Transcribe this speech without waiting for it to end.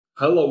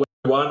Hello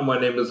everyone, my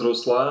name is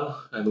Ruslan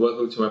and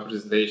welcome to my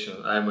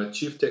presentation. I am a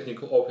Chief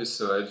Technical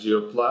Officer at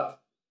Geoplat.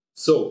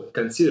 So,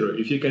 consider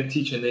if you can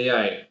teach an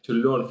AI to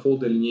learn full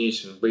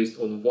delineation based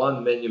on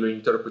one manually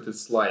interpreted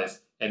slice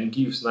and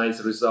gives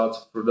nice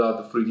results throughout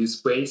the 3D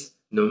space,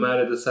 no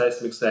matter the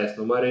seismic size,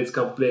 no matter its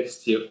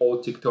complexity or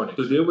tectonic.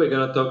 Today we're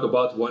going to talk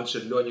about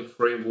OneShot Learning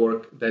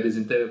framework that is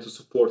intended to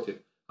support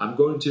it. I'm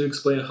going to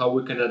explain how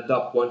we can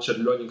adopt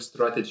OneShot Learning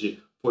strategy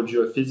for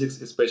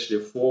geophysics, especially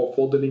for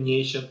full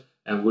delineation,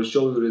 and will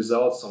show you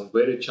results on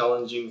very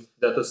challenging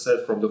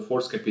dataset from the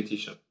force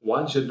competition.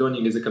 OneShot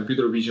Learning is a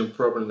computer vision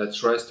program that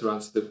tries to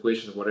answer the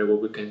question whether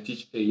we can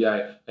teach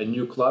AI a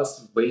new class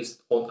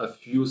based on a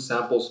few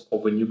samples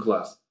of a new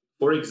class.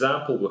 For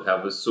example, we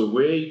have a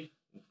survey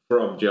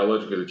from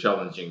geologically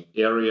challenging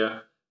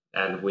area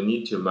and we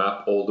need to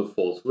map all the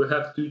faults. We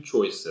have two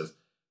choices: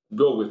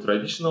 go with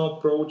traditional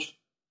approach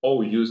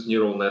or use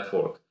neural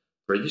network.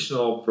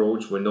 Traditional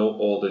approach, we know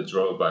all the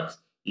drawbacks.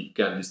 It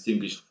can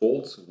distinguish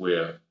faults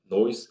where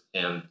noise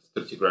and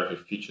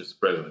stratigraphic features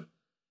present.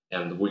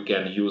 And we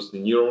can use the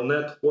neural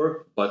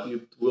network, but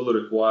it will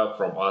require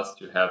from us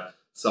to have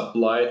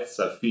supplied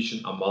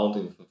sufficient amount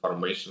of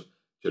information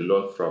to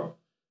learn from.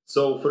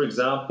 So, for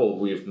example,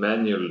 we've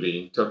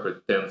manually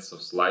interpreted tens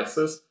of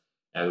slices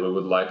and we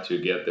would like to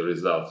get the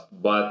results.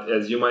 But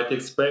as you might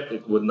expect,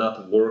 it would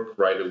not work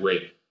right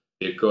away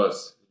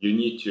because you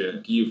need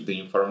to give the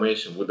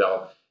information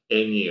without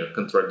any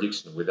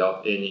contradiction,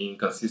 without any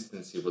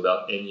inconsistency,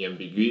 without any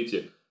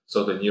ambiguity,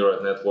 so the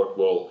neural network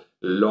will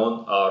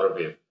learn out of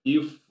it.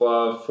 If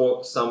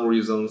for some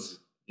reasons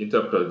the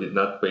interpreter did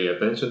not pay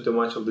attention to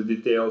much of the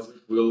details,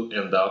 it will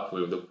end up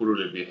with the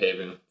poorly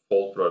behaving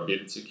fault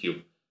probability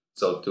cube.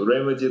 So to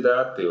remedy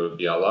that, there will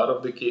be a lot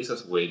of the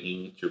cases where you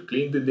need to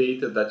clean the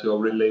data that you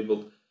already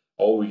labeled,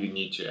 or you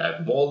need to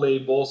add more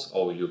labels,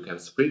 or you can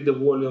split the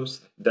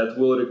volumes. That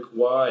will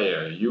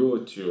require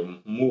you to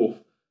move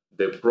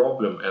the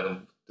problem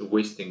and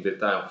wasting the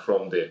time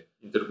from the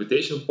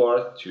interpretation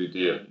part to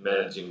the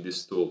managing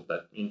this tool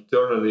that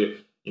internally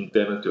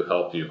intended to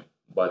help you,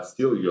 but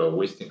still you are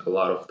wasting a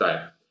lot of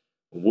time.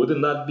 Would it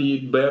not be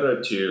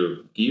better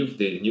to give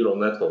the neural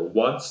network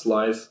one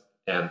slice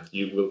and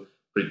you will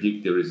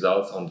predict the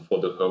results for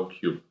the whole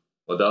cube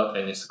without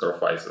any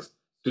sacrifices?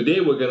 Today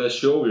we're going to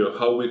show you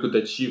how we could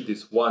achieve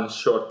this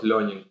one-shot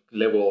learning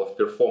level of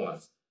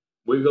performance.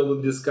 We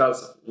will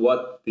discuss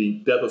what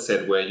the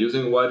dataset we're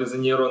using, what is a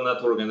neural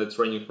network, and the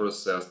training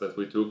process that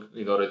we took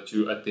in order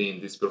to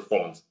attain this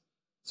performance.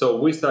 So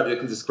we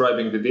started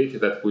describing the data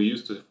that we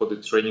used for the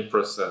training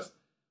process.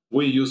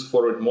 We use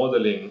forward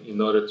modeling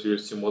in order to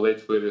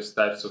simulate various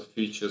types of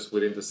features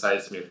within the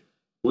seismic.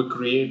 We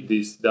create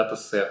this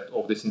dataset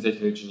of the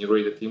synthetically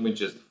generated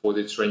images for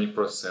the training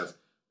process.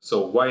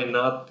 So why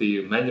not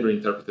the manually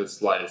interpreted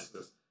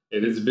slices?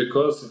 It is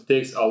because it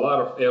takes a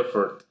lot of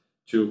effort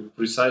to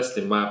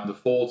precisely map the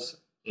faults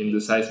in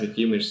the seismic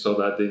image so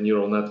that the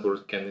neural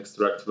network can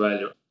extract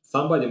value.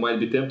 Somebody might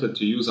be tempted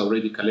to use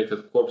already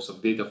collected corpus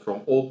of data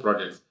from all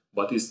projects,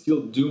 but is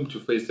still doomed to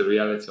face the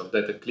reality of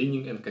data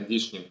cleaning and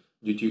conditioning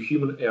due to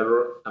human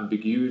error,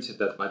 ambiguity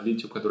that might lead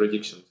to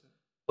contradictions.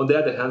 On the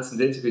other hand,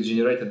 synthetically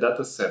generated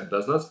dataset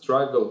does not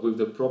struggle with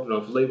the problem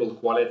of label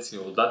quality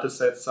or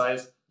dataset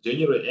size.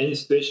 Generally, any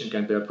situation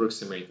can be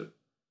approximated.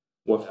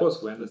 Well, of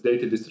course, when the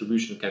data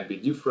distribution can be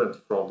different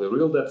from the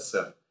real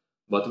dataset,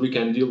 but we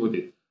can deal with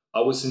it.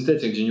 Our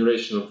synthetic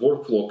generation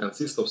workflow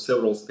consists of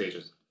several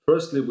stages.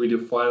 Firstly, we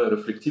define a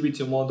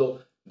reflectivity model,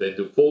 then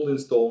the fold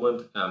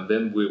installment, and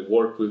then we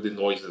work with the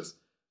noises.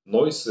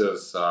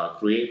 Noises are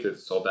created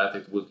so that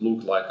it would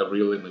look like a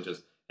real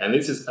images. And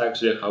this is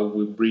actually how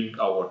we bring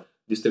our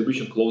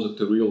distribution closer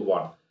to real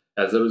one.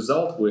 As a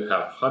result, we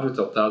have hundreds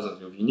of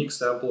thousands of unique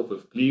samples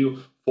with clear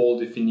fold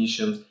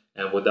definitions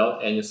and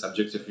without any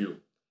subjective view.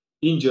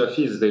 In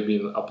geophysics, they've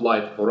been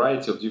applied a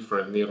variety of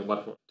different neural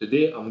networks.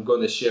 Today, I'm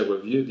going to share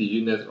with you the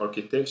UNet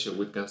architecture,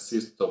 which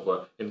consists of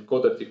an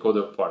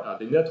encoder-decoder part.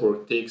 The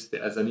network takes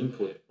as an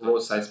input raw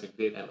seismic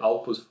data and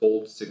outputs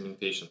fault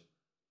segmentation.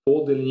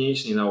 Fault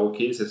delineation, in our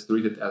case, is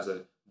treated as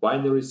a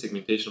binary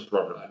segmentation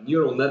problem.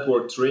 Neural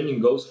network training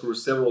goes through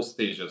several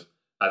stages.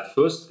 At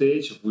first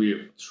stage,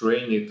 we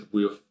train it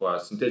with a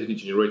synthetically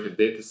generated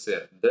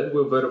dataset. Then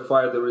we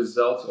verify the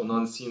results on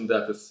unseen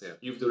dataset.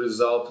 If the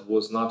result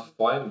was not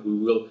fine, we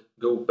will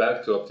go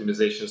back to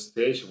optimization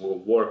stage. We'll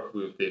work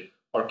with the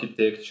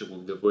architecture,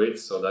 with the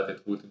weights, so that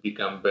it would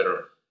become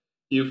better.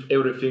 If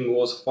everything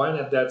was fine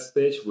at that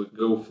stage, we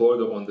go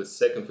further on the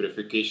second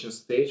verification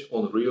stage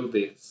on real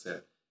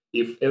dataset.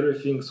 If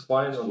everything's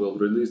fine, we'll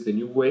release the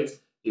new weights.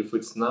 If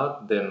it's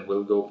not, then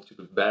we'll go to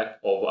the back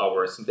of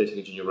our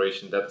synthetic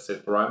generation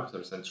dataset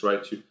parameters and try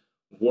to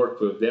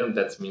work with them.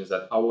 That means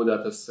that our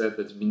dataset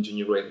that's been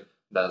generated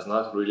does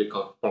not really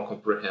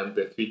comprehend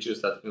the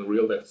features that in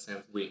real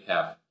dataset we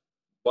have.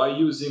 By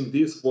using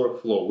this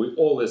workflow, we're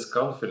always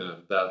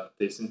confident that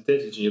the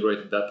synthetic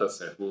generated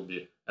dataset will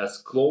be as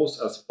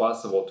close as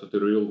possible to the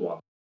real one.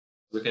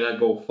 We cannot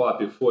go far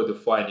before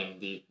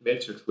defining the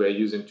metrics we are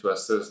using to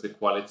assess the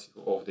quality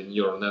of the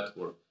neural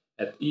network.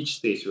 At each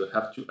stage, you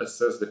have to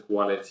assess the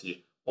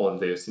quality on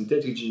the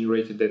synthetic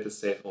generated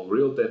dataset or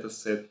real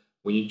dataset.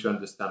 We need to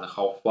understand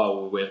how far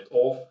we went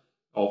off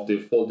of the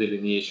fault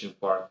delineation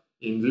part.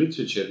 In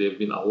literature, there have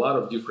been a lot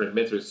of different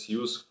methods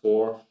used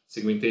for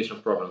segmentation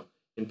problems.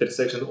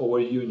 Intersection over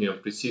union,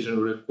 precision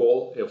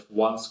recall,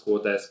 F1 score,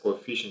 dice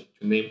coefficient,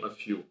 to name a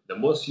few. The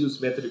most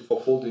used metric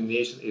for fault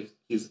delineation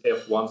is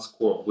F1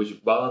 score,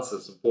 which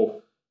balances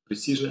both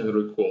precision and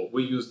recall.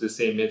 We use the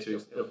same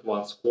metric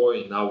F1 score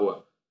in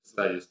our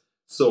studies.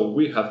 So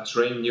we have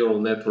trained neural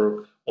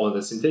network on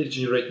the synthetic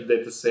generated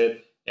dataset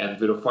and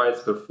verify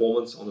its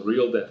performance on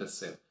real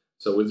dataset.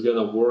 So it's going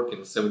to work in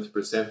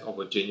 70% of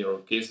the general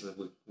cases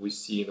we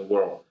see in the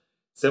world.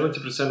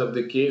 70% of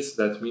the cases,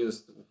 that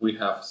means we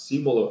have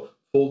similar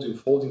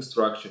folding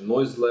structure,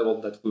 noise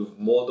level that we've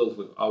modeled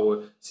with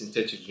our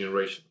synthetic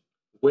generation.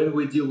 When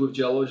we deal with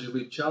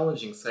geologically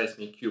challenging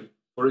seismic cube,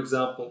 for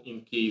example,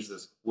 in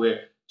cases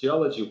where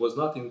geology was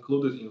not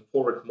included in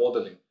forward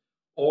modeling,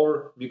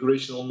 or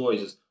migrational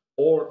noises,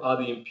 or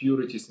other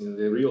impurities in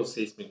the real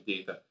seismic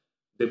data,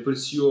 the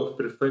pursuit of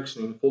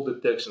perfection in fault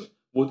detection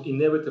would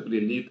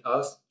inevitably lead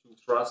us to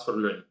transfer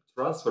learning.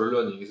 Transfer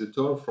learning is a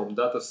term from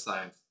data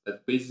science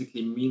that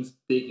basically means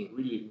taking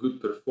really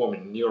good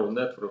performing neural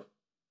network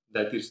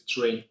that is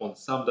trained on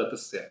some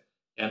dataset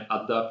and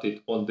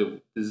adapted on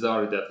the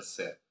desired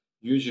dataset,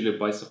 usually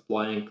by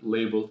supplying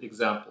labeled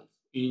examples.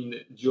 In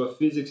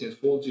geophysics and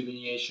fault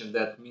delineation,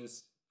 that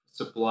means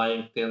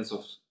supplying tens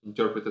of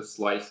interpreted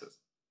slices.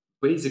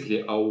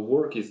 Basically, our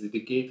work is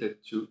dedicated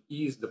to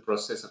ease the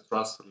process of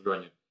transfer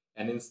learning,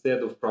 and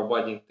instead of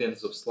providing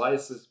tens of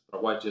slices,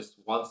 provide just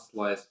one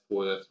slice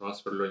for the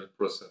transfer learning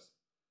process.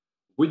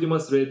 We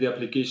demonstrate the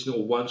application of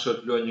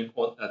OneShot Learning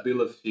on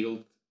Adela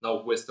Field,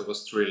 now west of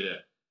Australia.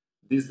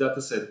 This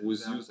dataset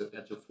was used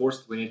at the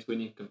first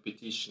 2020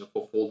 competition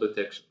for fault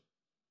detection.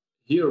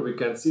 Here we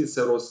can see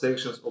several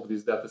sections of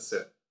this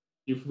dataset.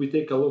 If we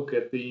take a look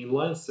at the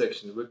inline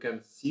section, we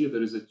can see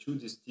there is a two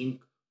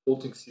distinct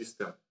faulting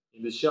system.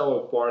 In the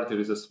shallow part, there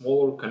is a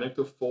smaller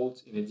connector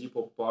fault. In a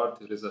deeper part,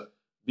 there is a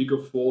bigger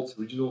fault,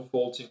 regional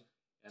faulting.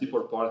 The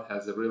deeper part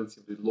has a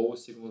relatively low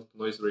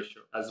signal-to-noise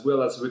ratio. As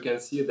well as we can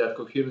see that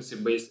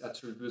coherency-based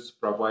attributes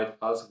provide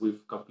us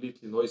with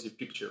completely noisy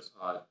pictures.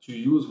 To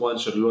use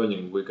OneShot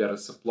Learning, we gotta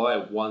supply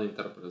one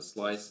interpreted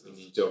slice in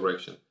each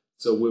direction.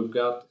 So we've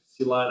got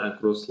C-line and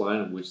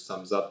cross-line, which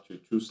sums up to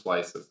 2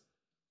 slices.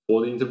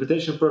 For the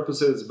interpretation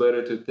purposes, it's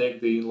better to take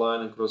the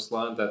inline and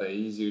cross-line that are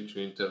easier to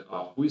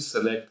interpret. We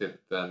selected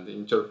and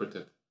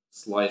interpreted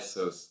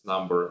slices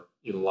number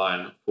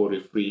inline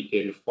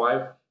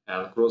 4385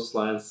 and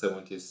cross-line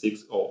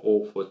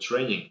 7600 for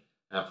training,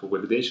 and for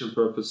validation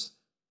purpose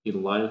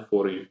inline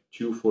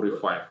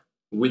 4245.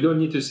 We don't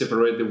need to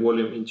separate the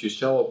volume into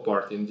shallow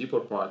part and deeper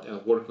part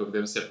and work with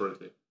them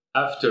separately.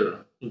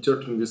 After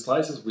interpreting the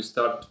slices, we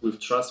start with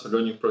transfer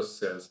learning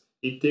process.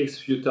 It takes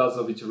a few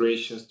thousand of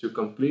iterations to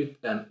complete,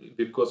 and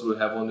because we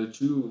have only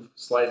 2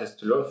 slices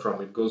to learn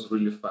from, it goes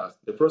really fast.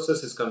 The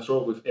process is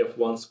controlled with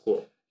F1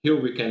 score. Here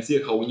we can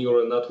see how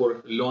neural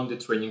network learn the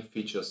training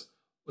features.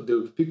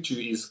 The picture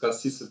is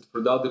consistent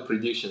without the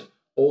prediction.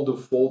 All the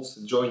faults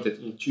jointed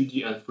in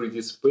 2D and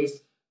 3D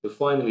space.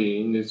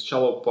 Finally, in the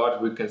shallow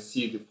part, we can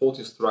see the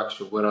faulting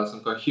structure, whereas on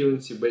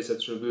coherency-based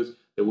attributes,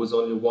 there was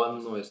only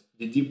one noise.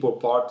 The deeper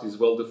part is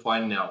well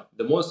defined now.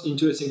 The most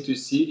interesting to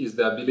see is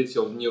the ability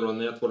of neural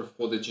network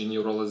for the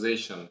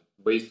generalization,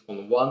 based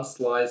on one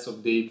slice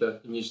of data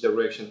in each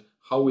direction,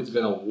 how it's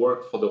gonna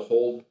work for the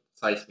whole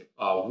seismic.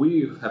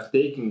 We have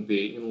taken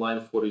the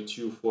inline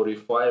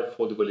 4245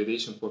 for the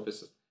validation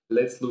purposes.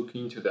 Let's look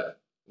into that.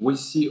 We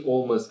see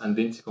almost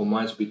identical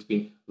match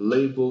between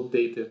labeled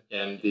data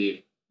and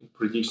the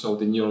prediction of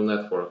the neural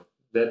network.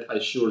 That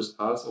assures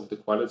us of the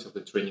quality of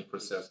the training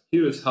process.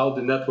 Here is how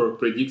the network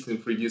predicts in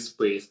 3D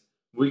space.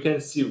 We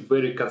can see a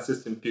very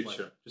consistent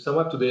picture. To sum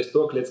up today's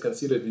talk, let's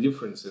consider the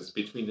differences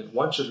between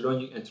OneShot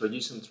Learning and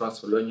traditional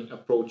transfer learning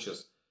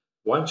approaches.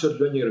 OneShot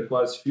Learning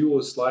requires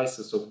fewer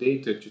slices of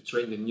data to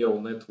train the neural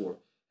network,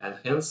 and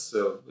hence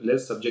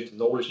less subjective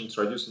knowledge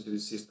introduced into the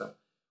system.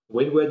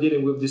 When we're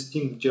dealing with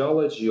distinct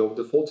geology of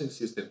the faulting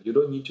system, you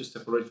don't need to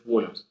separate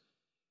volumes.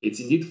 It's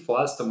indeed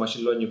faster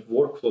machine learning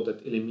workflow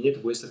that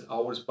eliminates wasted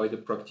hours by the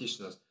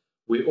practitioners.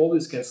 We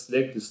always can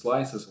select the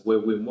slices where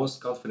we're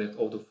most confident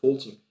of the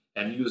faulting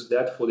and use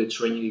that for the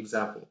training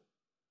example.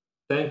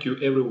 Thank you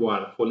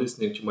everyone for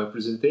listening to my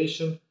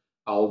presentation.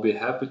 I'll be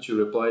happy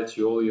to reply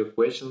to all your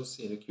questions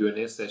in the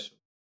Q&A session.